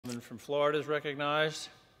gentleman from Florida is recognized.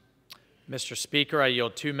 Mr. Speaker, I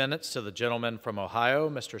yield 2 minutes to the gentleman from Ohio,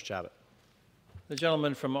 Mr. Chabot. The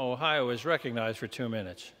gentleman from Ohio is recognized for 2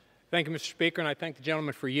 minutes. Thank you, Mr. Speaker, and I thank the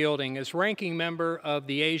gentleman for yielding. As ranking member of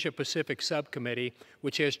the Asia-Pacific Subcommittee,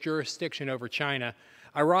 which has jurisdiction over China,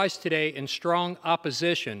 I rise today in strong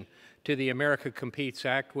opposition to the America Competes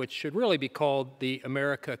Act, which should really be called the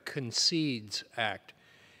America Concedes Act.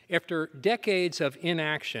 After decades of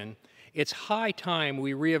inaction, it's high time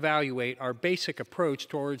we reevaluate our basic approach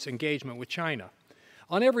towards engagement with China.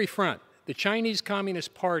 On every front, the Chinese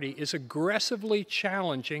Communist Party is aggressively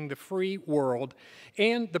challenging the free world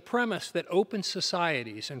and the premise that open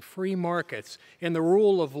societies and free markets and the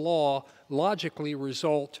rule of law logically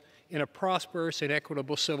result in a prosperous and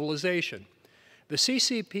equitable civilization. The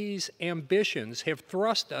CCP's ambitions have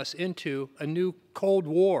thrust us into a new Cold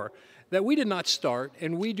War that we did not start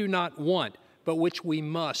and we do not want, but which we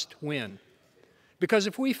must win. Because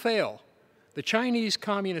if we fail, the Chinese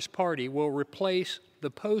Communist Party will replace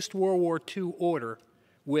the post-World War II order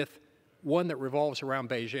with one that revolves around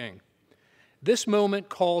Beijing. This moment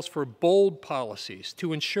calls for bold policies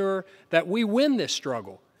to ensure that we win this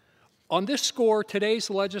struggle. On this score,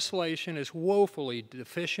 today's legislation is woefully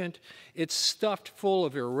deficient. It's stuffed full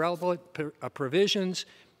of irrelevant provisions.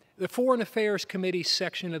 The Foreign Affairs Committee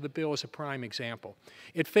section of the bill is a prime example.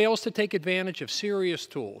 It fails to take advantage of serious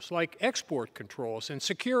tools like export controls and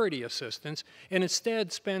security assistance, and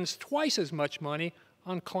instead spends twice as much money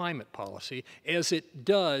on climate policy as it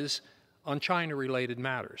does on China-related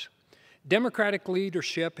matters. Democratic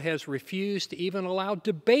leadership has refused to even allow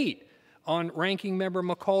debate on Ranking Member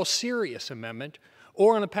McCall's serious amendment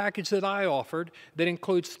or on a package that I offered that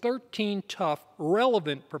includes 13 tough,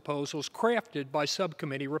 relevant proposals crafted by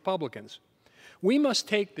subcommittee Republicans. We must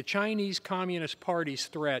take the Chinese Communist Party's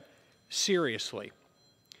threat seriously.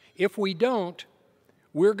 If we don't,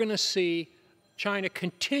 we're going to see China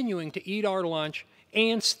continuing to eat our lunch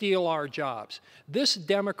and steal our jobs. This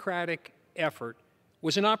democratic effort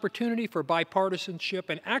was an opportunity for bipartisanship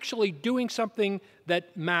and actually doing something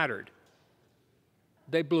that mattered.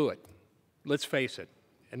 They blew it. Let's face it.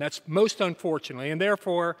 And that's most unfortunately. And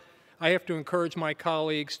therefore, I have to encourage my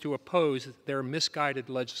colleagues to oppose their misguided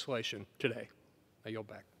legislation today. I yield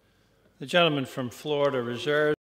back. The gentleman from Florida reserves.